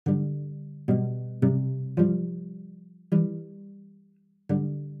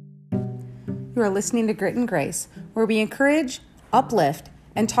You are listening to Grit and Grace, where we encourage, uplift,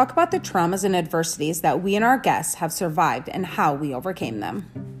 and talk about the traumas and adversities that we and our guests have survived and how we overcame them.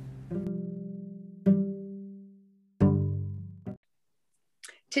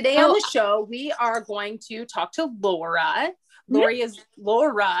 Today on the show, we are going to talk to Laura.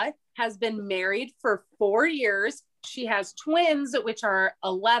 Laura has been married for 4 years. She has twins, which are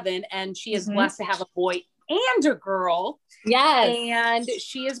 11, and she is blessed to have a boy and a girl. Yes. And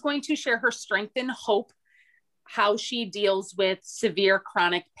she is going to share her strength and hope, how she deals with severe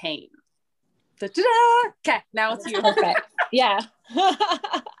chronic pain. Da-da-da! Okay, now it's you. Perfect. Yeah.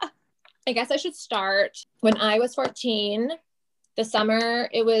 I guess I should start when I was 14.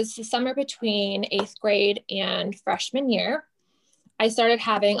 It was the summer between 8th grade and freshman year. I started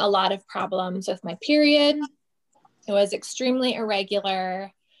having a lot of problems with my period. It was extremely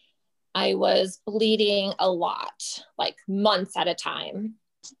irregular. I was bleeding a lot, like months at a time.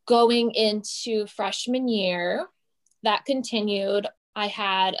 Going into freshman year, that continued. I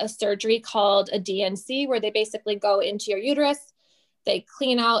had a surgery called a DNC, where they basically go into your uterus, they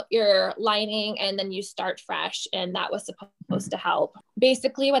clean out your lining, and then you start fresh. And that was supposed to help.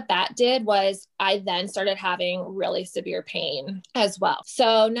 Basically, what that did was I then started having really severe pain as well.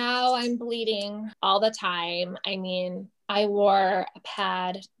 So now I'm bleeding all the time. I mean, I wore a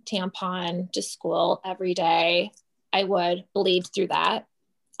pad, tampon to school every day. I would bleed through that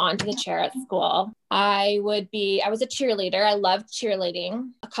onto the chair at school. I was a cheerleader. I loved cheerleading.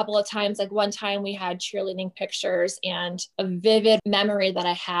 A couple of times, like one time we had cheerleading pictures, and a vivid memory that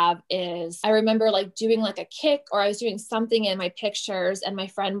I have is I remember like doing like a kick, or I was doing something in my pictures, and my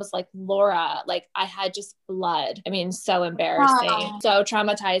friend was like, Laura, like I had just blood. I mean, so embarrassing, so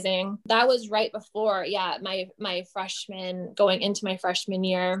traumatizing. That was right before, going into my freshman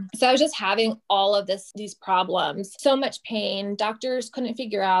year. So I was just having all of these problems, so much pain. Doctors couldn't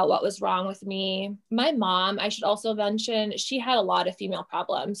figure out what was wrong with me. My mom, I should also mention, she had a lot of female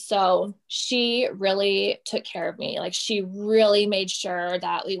problems. So she really took care of me. Like she really made sure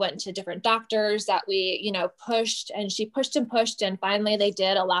that we went to different doctors, that we, pushed, and she pushed and pushed. And finally they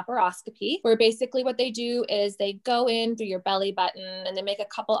did a laparoscopy, where basically what they do is they go in through your belly button and they make a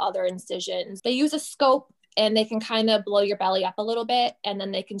couple other incisions. They use a scope and they can kind of blow your belly up a little bit, and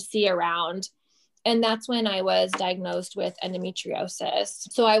then they can see around. And that's when I was diagnosed with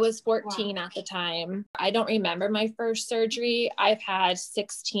endometriosis. So I was 14 at the time. I don't remember my first surgery. I've had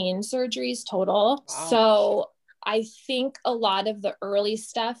 16 surgeries total. Wow. So I think a lot of the early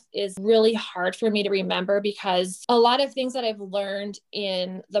stuff is really hard for me to remember, because a lot of things that I've learned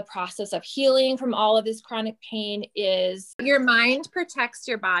in the process of healing from all of this chronic pain is your mind protects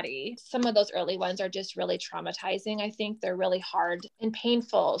your body. Some of those early ones are just really traumatizing. I think they're really hard and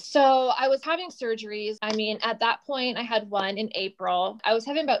painful. So I was having surgeries. I mean, at that point I had one in April. I was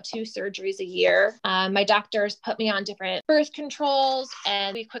having about 2 surgeries a year. My doctors put me on different birth controls,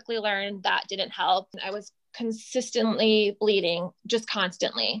 and we quickly learned that didn't help. I was consistently bleeding, just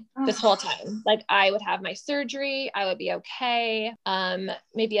constantly this whole time. Like I would have my surgery, I would be okay.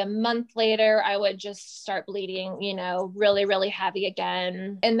 Maybe a month later, I would just start bleeding, really, really heavy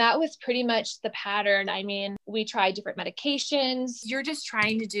again. And that was pretty much the pattern. I mean, we tried different medications. You're just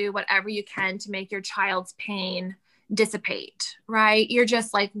trying to do whatever you can to make your child's pain dissipate, right? You're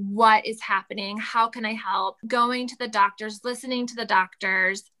just like, what is happening? How can I help? Going to the doctors, listening to the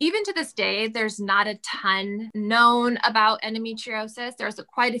doctors. Even to this day, there's not a ton known about endometriosis. There's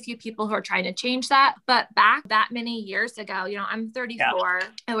quite a few people who are trying to change that. But back that many years ago, I'm 34.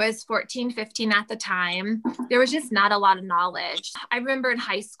 I was 14, 15 at the time. There was just not a lot of knowledge. I remember in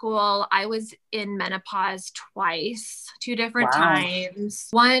high school, I was in menopause twice, 2 different times.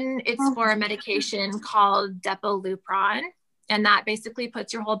 One, it's for a medication called Depo-Lupron. And that basically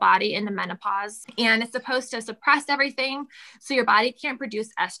puts your whole body into menopause, and it's supposed to suppress everything so your body can't produce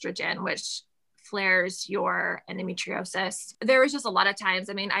estrogen, which flares your endometriosis. There was just a lot of times.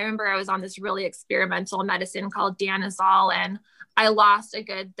 I mean, I remember I was on this really experimental medicine called Danazol, and I lost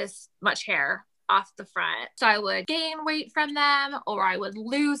this much hair off the front. So I would gain weight from them, or I would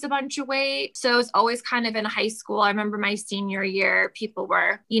lose a bunch of weight. So it was always kind of in high school. I remember my senior year, people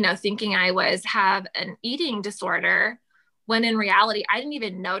were, thinking I have an eating disorder, when in reality, I didn't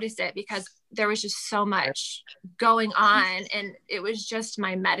even notice it, because there was just so much going on. And it was just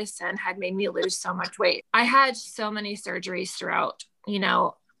my medicine had made me lose so much weight. I had so many surgeries throughout,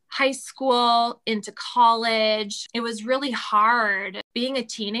 high school into college. It was really hard being a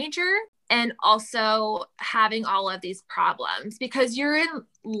teenager and also having all of these problems, because you're in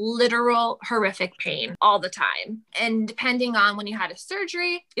literal horrific pain all the time. And depending on when you had a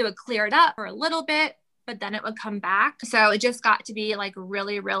surgery, it would clear it up for a little bit, but then it would come back. So it just got to be like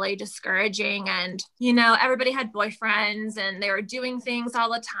really, really discouraging. And, everybody had boyfriends and they were doing things all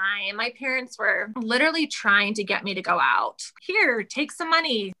the time. My parents were literally trying to get me to go out. Here, take some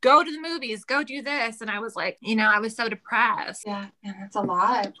money, go to the movies, go do this. And I was like, I was so depressed. Yeah, that's a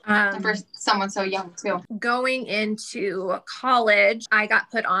lot for someone so young too. Going into college, I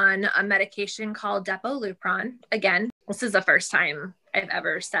got put on a medication called Depo-Lupron. Again, this is the first time I've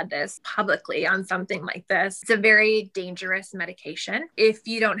ever said this publicly on something like this. It's a very dangerous medication. If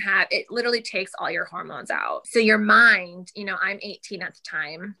you don't have, it literally takes all your hormones out. So your mind, I'm 18 at the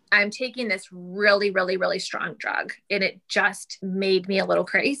time. I'm taking this really, really, really strong drug, and it just made me a little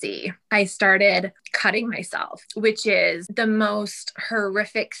crazy. I started cutting myself, which is the most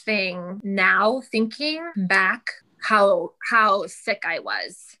horrific thing now, thinking back how sick I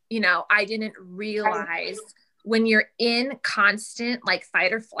was. I didn't realize when you're in constant like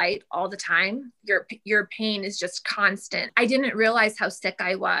fight or flight all the time, your pain is just constant. I didn't realize how sick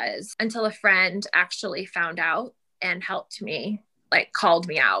I was until a friend actually found out and helped me, like called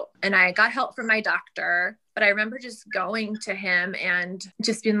me out, and I got help from my doctor. But I remember just going to him and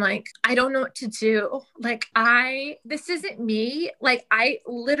just being like, I don't know what to do. Like, this isn't me. Like, I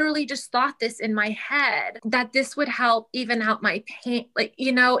literally just thought this in my head that this would help even out my pain. Like,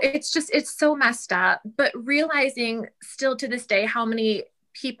 it's so messed up. But realizing still to this day how many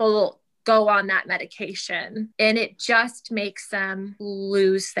people go on that medication, and it just makes them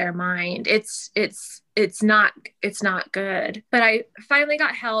lose their mind. It's not good. But I finally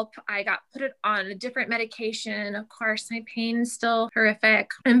got help. I got put on a different medication. Of course, my pain is still horrific.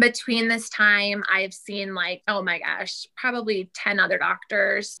 In between this time, I've seen oh my gosh, probably 10 other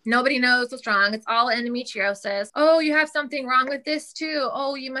doctors. Nobody knows what's wrong. It's all endometriosis. Oh, you have something wrong with this too.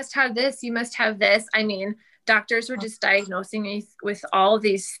 Oh, you must have this. You must have this. I mean, doctors were just diagnosing me with all of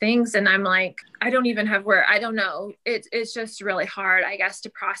these things. And I'm like, I don't even have where, I don't know. It's just really hard, I guess,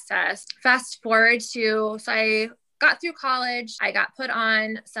 to process. Fast forward so I got through college. I got put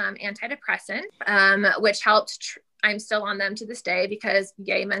on some antidepressant, which helped. I'm still on them to this day because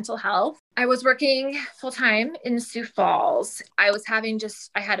yay, mental health. I was working full time in Sioux Falls. I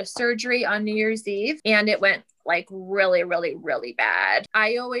had a surgery on New Year's Eve, and it went really, really, really bad.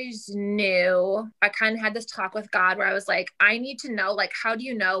 I always knew, I kind of had this talk with God where I was like, I need to know, how do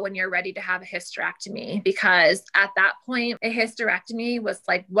you know when you're ready to have a hysterectomy? Because at that point, a hysterectomy was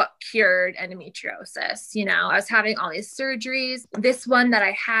what cured endometriosis. I was having all these surgeries. This one that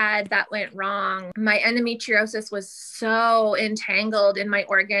I had that went wrong, my endometriosis was so entangled in my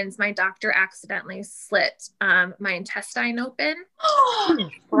organs. My doctor accidentally slit my intestine open.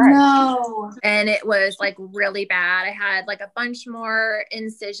 No. And it was really bad. I had a bunch more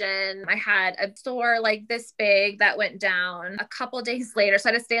incision. I had a sore this big that went down a couple days later. So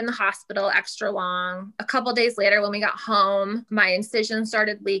I had to stay in the hospital extra long. A couple days later, when we got home, my incision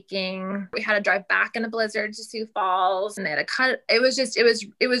started leaking. We had to drive back in a blizzard to Sioux Falls, and they had to cut. It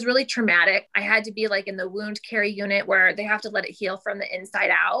was really traumatic. I had to be in the wound care unit where they have to let it heal from the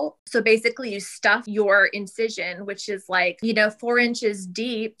inside out. So basically you stuff your incision, which is 4 inches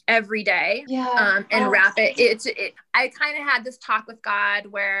deep every day, and wrap it. I kind of had this talk with God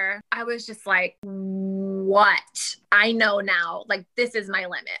where I was just like, what? I know now, this is my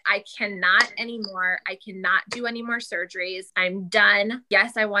limit. I cannot anymore. I cannot do any more surgeries. I'm done.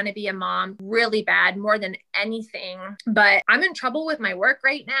 Yes, I want to be a mom really bad, more than anything, but I'm in trouble with my work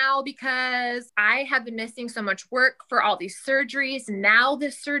right now because I have been missing so much work for all these surgeries. Now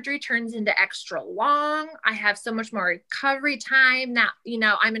this surgery turns into extra long. I have so much more recovery time. Now,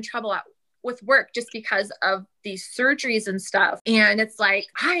 I'm in trouble with work just because of these surgeries and stuff. And it's I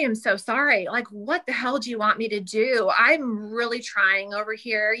am so sorry. What the hell do you want me to do? I'm really trying over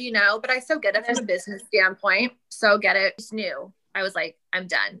here, but I so get it from a business standpoint. So get it. Just knew. I was like, I'm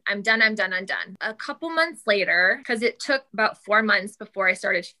done. I'm done. A couple months later, because it took about 4 months before I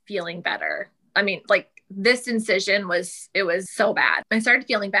started feeling better. I mean, this incision was so bad. I started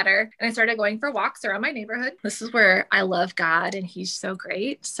feeling better, and I started going for walks around my neighborhood. This is where I love God, and he's so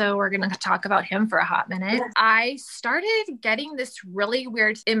great. So we're going to talk about him for a hot minute. I started getting this really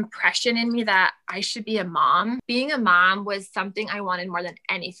weird impression in me that I should be a mom. Being a mom was something I wanted more than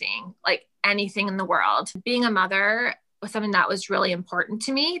anything, anything in the world. Being a mother was something that was really important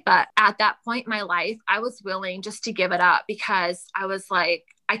to me. But at that point in my life, I was willing just to give it up because I was like,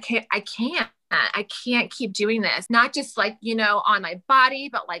 I can't keep doing this. Not just on my body,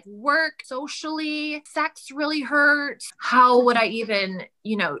 but work, socially, sex really hurts. How would I even,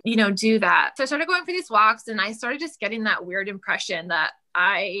 do that? So I started going for these walks, and I started just getting that weird impression that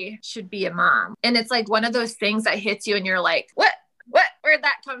I should be a mom. And it's one of those things that hits you and you're like, what? where'd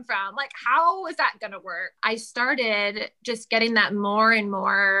that come from? Like, how is that going to work? I started just getting that more and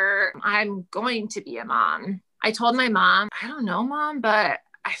more. I'm going to be a mom. I told my mom, I don't know, mom, but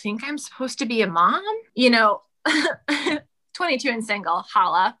I think I'm supposed to be a mom, 22 and single,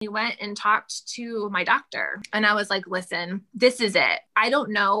 holla. We went and talked to my doctor and I was like, listen, this is it. I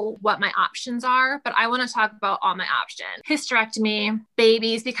don't know what my options are, but I want to talk about all my options. Hysterectomy,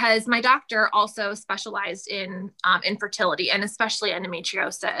 babies, because my doctor also specialized in infertility and especially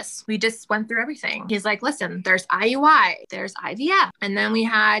endometriosis. We just went through everything. He's like, listen, there's IUI, there's IVF. And then we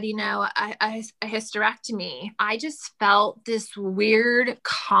had, a hysterectomy. I just felt this weird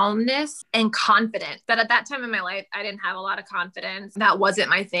calmness and confidence that at that time in my life, I didn't have a lot of confidence. That wasn't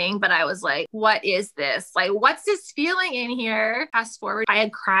my thing, but I was like, what is this? Like, what's this feeling in here? Fast forward, I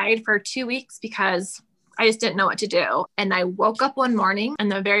had cried for 2 weeks because I just didn't know what to do. And I woke up one morning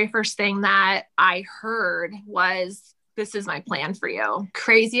and the very first thing that I heard was, this is my plan for you.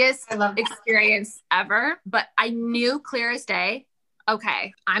 Craziest experience ever. But I knew clear as day,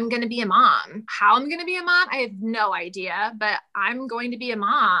 okay, I'm going to be a mom. How I'm going to be a mom, I have no idea, but I'm going to be a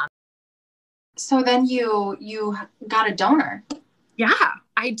mom. So then you got a donor. Yeah,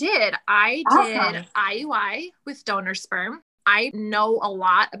 I did. I did IUI with donor sperm. I know a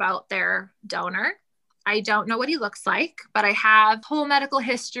lot about their donor. I don't know what he looks like, but I have whole medical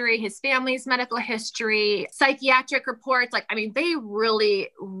history, his family's medical history, psychiatric reports. They really,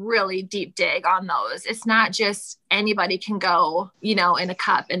 really deep dig on those. It's not just anybody can go, in a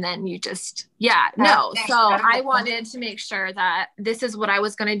cup and then you just, no. So I wanted to make sure that this is what I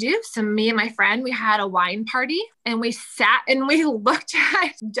was going to do. So me and my friend, we had a wine party and we sat and we looked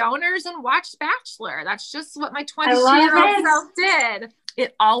at donors and watched Bachelor. That's just what my 22-year-old self did.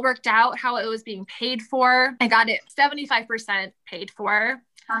 It all worked out how it was being paid for. I got it 75% paid for,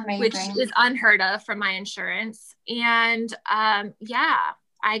 amazing, which is unheard of from my insurance. And I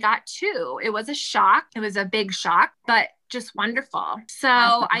got 2. It was a shock. It was a big shock, but just wonderful. So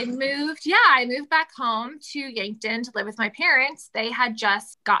I moved back home to Yankton to live with my parents. They had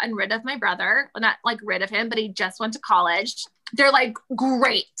just gotten rid of my brother. Well, not like rid of him, but he just went to college. They're like,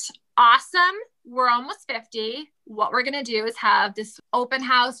 great, awesome. We're almost 50. What we're going to do is have this open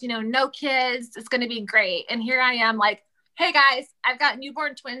house, no kids. It's going to be great. And here I am like, hey guys, I've got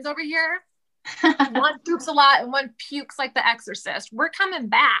newborn twins over here. One poops a lot and one pukes like the exorcist. We're coming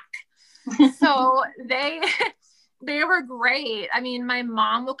back. So they were great. My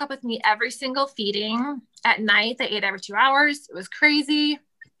mom woke up with me every single feeding at night. They ate every 2 hours. It was crazy.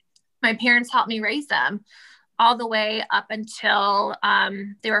 My parents helped me raise them all the way up until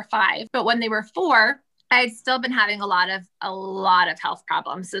they were 5. But when they were 4, I had still been having a lot of health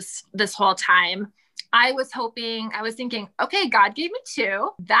problems this whole time. I was thinking, okay, God gave me 2.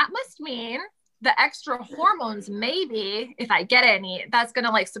 That must mean the extra hormones, maybe if I get any, that's going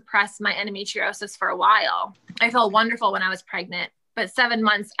to suppress my endometriosis for a while. I felt wonderful when I was pregnant, but 7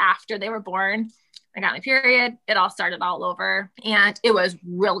 months after they were born, I got my period. It all started all over and it was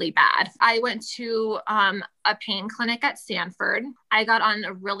really bad. I went to a pain clinic at Stanford. I got on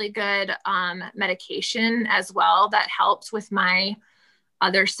a really good medication as well that helped with my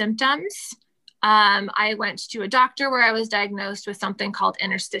other symptoms. I went to a doctor where I was diagnosed with something called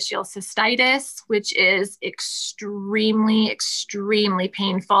interstitial cystitis, which is extremely, extremely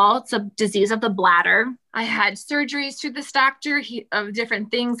painful. It's a disease of the bladder. I had surgeries through this doctor of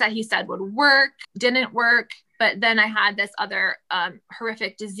different things that he said would work, didn't work. But then I had this other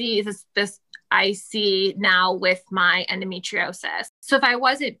horrific disease, this I see now with my endometriosis. So if I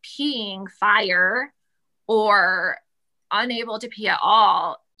wasn't peeing fire or unable to pee at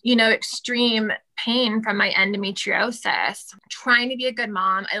all, extreme pain from my endometriosis, trying to be a good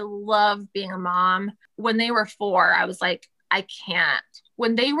mom. I love being a mom. When they were 4, I was like, I can't.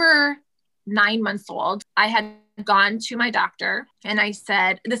 When they were 9 months old, I had gone to my doctor and I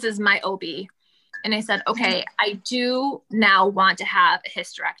said, this is my OB. And I said, okay, I do now want to have a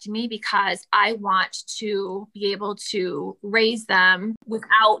hysterectomy because I want to be able to raise them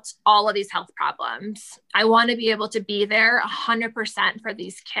without all of these health problems. I want to be able to be there 100% for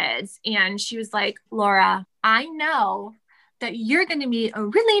these kids. And she was like, Laura, I know that you're going to meet a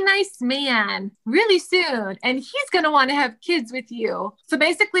really nice man really soon, and he's going to want to have kids with you. So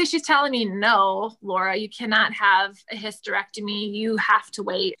basically she's telling me, no, Laura, you cannot have a hysterectomy. You have to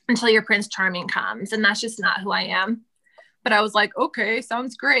wait until your Prince Charming comes. And that's just not who I am. But I was like, okay,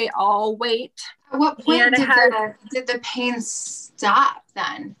 sounds great. I'll wait. At what point did the pain stop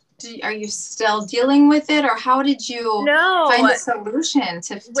then? Are you still dealing with it, or how did you find a solution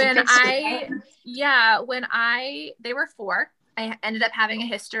to fix the pain? Yeah, they were 4, I ended up having a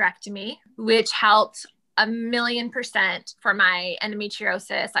hysterectomy, which helped 1,000,000% for my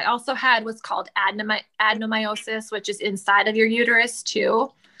endometriosis. I also had what's called adenomyosis, which is inside of your uterus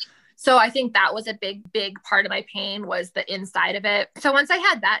too. So I think that was a big part of my pain, was the inside of it. So once I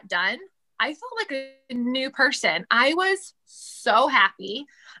had that done, I felt like a new person. I was so happy.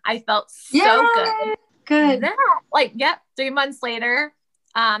 I felt so good. Good. Then, 3 months later,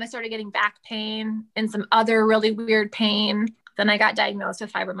 I started getting back pain and some other really weird pain. Then I got diagnosed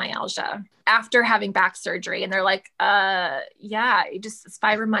with fibromyalgia after having back surgery. And they're like, it's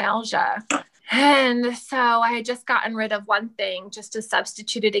fibromyalgia. And so I had just gotten rid of one thing just to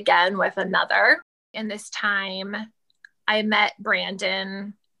substitute it again with another. And this time I met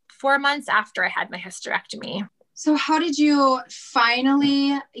Brandon 4 months after I had my hysterectomy. So how did you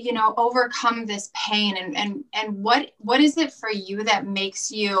finally, overcome this pain, and what is it for you that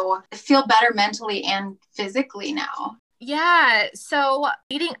makes you feel better mentally and physically now? Yeah. So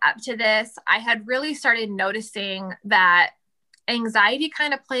leading up to this, I had really started noticing that anxiety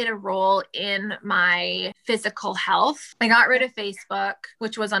kind of played a role in my physical health. I got rid of Facebook,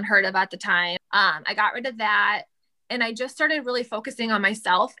 which was unheard of at the time. I got rid of that. And I just started really focusing on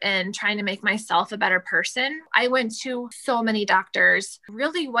myself and trying to make myself a better person. I went to so many doctors.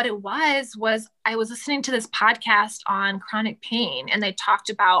 Really what it was I was listening to this podcast on chronic pain, and they talked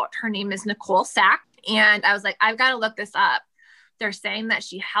about, her name is Nicole Sack. And I was like, I've got to look this up. They're saying that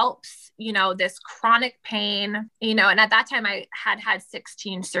she helps, this chronic pain, and at that time I had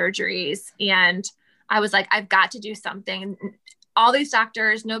 16 surgeries, and I was like, I've got to do something. All these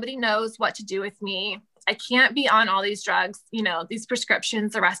doctors, nobody knows what to do with me. I can't be on all these drugs, these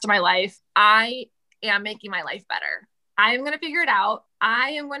prescriptions the rest of my life. I am making my life better. I am going to figure it out.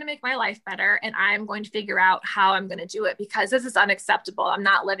 I am going to make my life better, and I am going to figure out how I'm going to do it, because this is unacceptable. I'm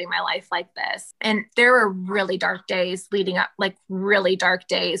not living my life like this. And there were really dark days leading up, like really dark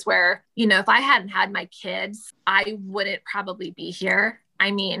days where, if I hadn't had my kids, I wouldn't probably be here. I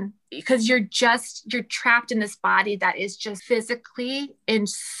mean, because you're trapped in this body that is just physically in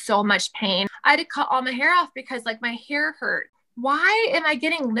so much pain. I had to cut all my hair off because my hair hurt. Why am I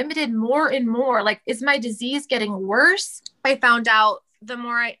getting limited more and more? Is my disease getting worse? I found out the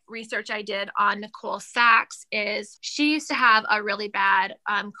more research I did on Nicole Sachs is she used to have a really bad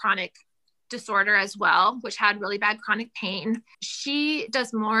chronic disorder as well, which had really bad chronic pain. She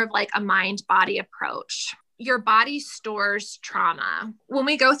does more of a mind-body approach. Your body stores trauma. When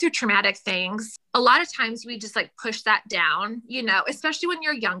we go through traumatic things, a lot of times we just push that down, especially when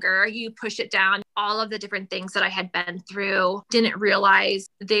you're younger, you push it down. All of the different things that I had been through, didn't realize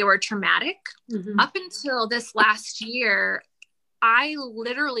they were traumatic. Mm-hmm. Up until this last year, I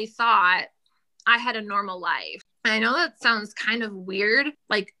literally thought I had a normal life. I know that sounds kind of weird,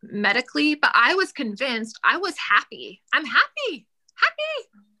 medically, but I was convinced I was happy. I'm happy.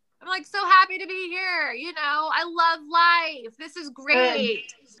 I'm so happy to be here. I love life. This is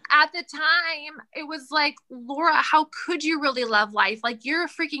great. At the time, it was Laura, how could you really love life? You're a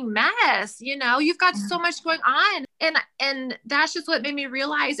freaking mess. You've got so much going on. And that's just what made me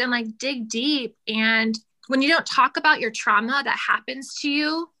realize and dig deep. And when you don't talk about your trauma that happens to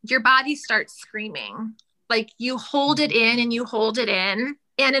you, your body starts screaming. You hold it in and you hold it in.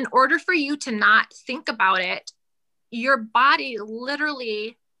 And in order for you to not think about it, your body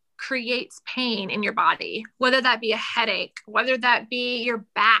literally creates pain in your body, whether that be a headache, whether that be your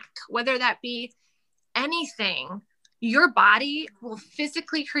back, whether that be anything. Your body will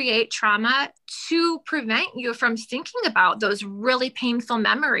physically create trauma to prevent you from thinking about those really painful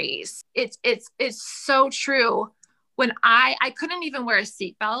memories. It's so true. When I couldn't even wear a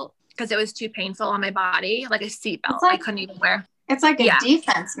seatbelt because it was too painful on my body, a seatbelt. I couldn't even wear. It's a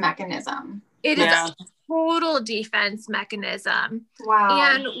defense mechanism. It is a total defense mechanism.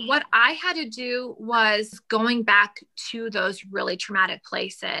 Wow. And what I had to do was going back to those really traumatic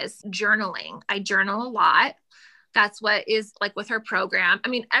places, journaling. I journal a lot. That's what is with her program. I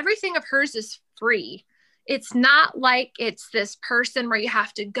mean, everything of hers is free. It's not it's this person where you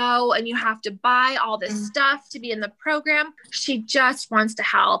have to go and you have to buy all this stuff to be in the program. She just wants to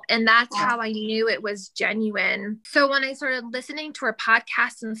help. And that's how I knew it was genuine. So when I started listening to her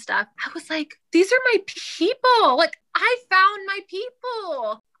podcasts and stuff, I was like, these are my people. I found my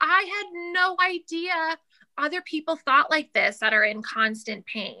people. I had no idea other people thought like this that are in constant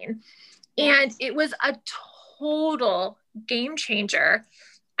pain. And it was a total game changer.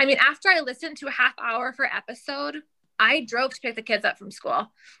 I mean, after I listened to a half hour per episode, I drove to pick the kids up from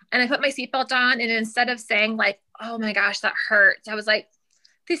school and I put my seatbelt on. And instead of saying oh my gosh, that hurts, I was like,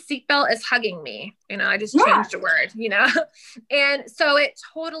 this seatbelt is hugging me. I just changed a word, and so it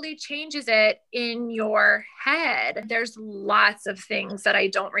totally changes it in your head. There's lots of things that I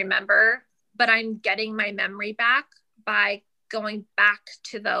don't remember but I'm getting my memory back by going back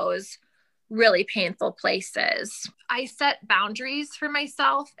to those really painful places. I set boundaries for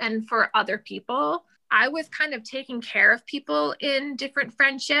myself and for other people. I was kind of taking care of people in different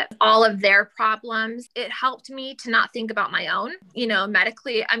friendships, all of their problems. It helped me to not think about my own,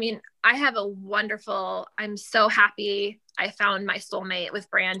 medically. I mean, I'm so happy I found my soulmate with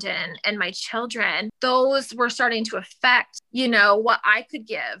Brandon and my children. Those were starting to affect, what I could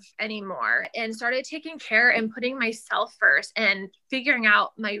give anymore, and started taking care and putting myself first and figuring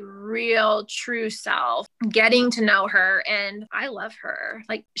out my real true self, getting to know her. And I love her.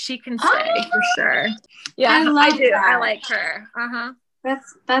 Like, she can stay for sure. Yeah, I do. That. I like her. Uh-huh.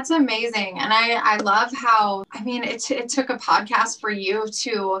 That's amazing. And I love how, it took a podcast for you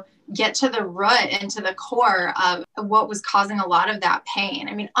to get to the root and to the core of what was causing a lot of that pain.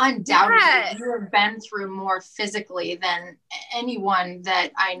 I mean, undoubtedly, yes. You have been through more physically than anyone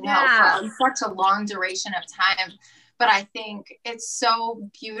that I know for such a long duration of time. But I think it's so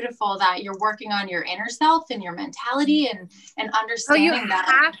beautiful that you're working on your inner self and your mentality and understanding that.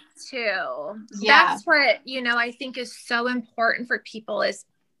 You have to. Yeah. That's what, I think is so important for people is,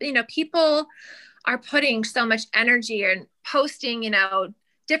 people are putting so much energy and posting,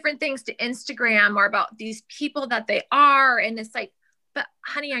 different things to Instagram or about these people that they are. And it's like, but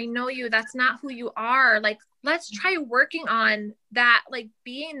honey, I know you, that's not who you are. Like, let's try working on that, like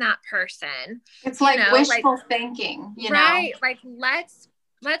being that person. It's like wishful thinking, right? Like, let's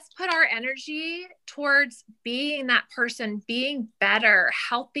put our energy towards being that person, being better,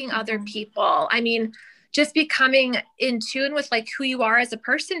 helping other people. I mean, just becoming in tune with like who you are as a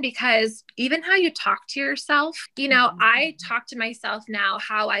person, because even how you talk to yourself, I talk to myself now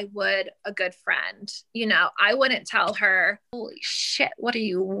how I would a good friend. I wouldn't tell her, holy shit, what are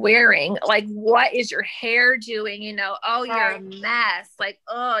you wearing? Like, what is your hair doing? Oh, you're a mess. Like,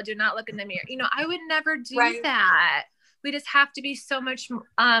 oh, do not look in the mirror. I would never do that. We just have to be so much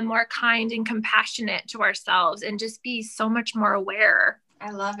more kind and compassionate to ourselves and just be so much more aware.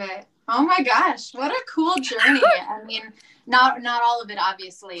 I love it. Oh my gosh, what a cool journey. I mean, not all of it,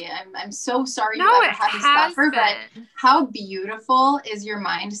 obviously. I'm so sorry you ever had to suffer, but how beautiful is your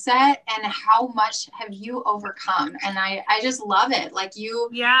mindset and how much have you overcome? And I just love it. Like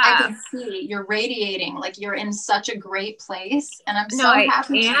I can see you're radiating, like you're in such a great place. And I'm so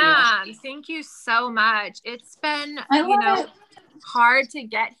happy for you. Thank you so much. It's been, hard to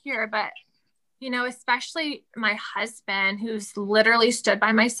get here, but especially my husband, who's literally stood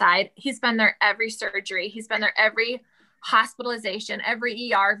by my side. He's been there every surgery. He's been there every hospitalization,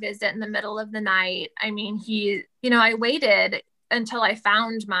 every ER visit in the middle of the night. I mean, I waited until I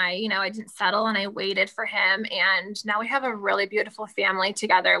found I didn't settle, and I waited for him. And now we have a really beautiful family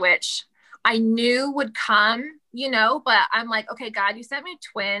together, which I knew would come, but I'm like, okay, God, you sent me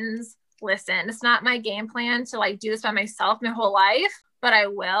twins. Listen, it's not my game plan to like do this by myself my whole life, but I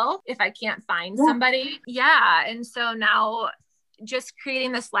will if I can't find somebody. Yeah. And so now just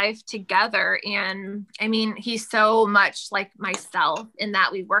creating this life together. And I mean, he's so much like myself in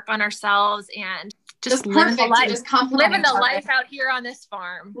that we work on ourselves and just living the life out here on this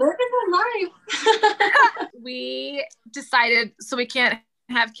farm. Living the life. We decided, so we can't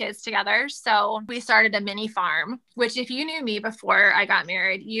have kids together. So we started a mini farm, which if you knew me before I got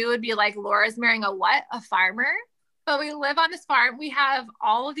married, you would be like, Laura's marrying a what? A farmer? But we live on this farm. We have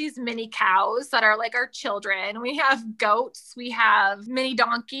all of these mini cows that are like our children. We have goats. We have mini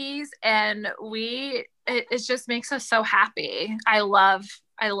donkeys, and it just makes us so happy. I love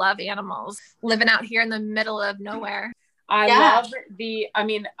animals living out here in the middle of nowhere. I love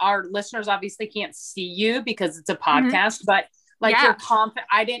our listeners obviously can't see you because it's a podcast, but like you're confident.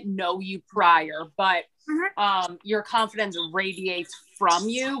 I didn't know you prior, but your confidence radiates from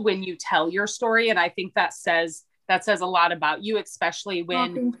you when you tell your story. And I think that says a lot about you, especially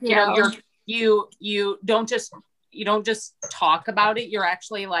when you don't just talk about it. You're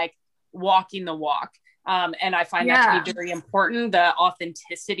actually like walking the walk. And I find that to be very important, the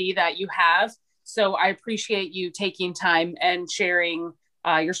authenticity that you have. So I appreciate you taking time and sharing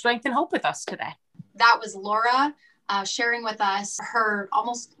your strength and hope with us today. That was Laura sharing with us her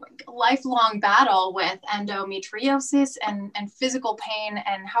almost lifelong battle with endometriosis and physical pain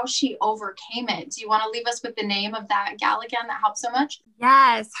and how she overcame it. Do you want to leave us with the name of that gal again that helped so much?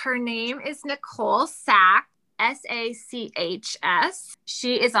 Yes, her name is Nicole Sachs. Sachs.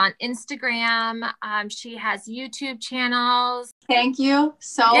 She is on Instagram. She has YouTube channels. Thank you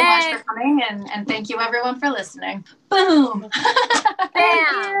so much for coming, and thank you everyone for listening. Boom. Bam.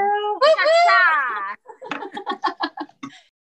 Thank you.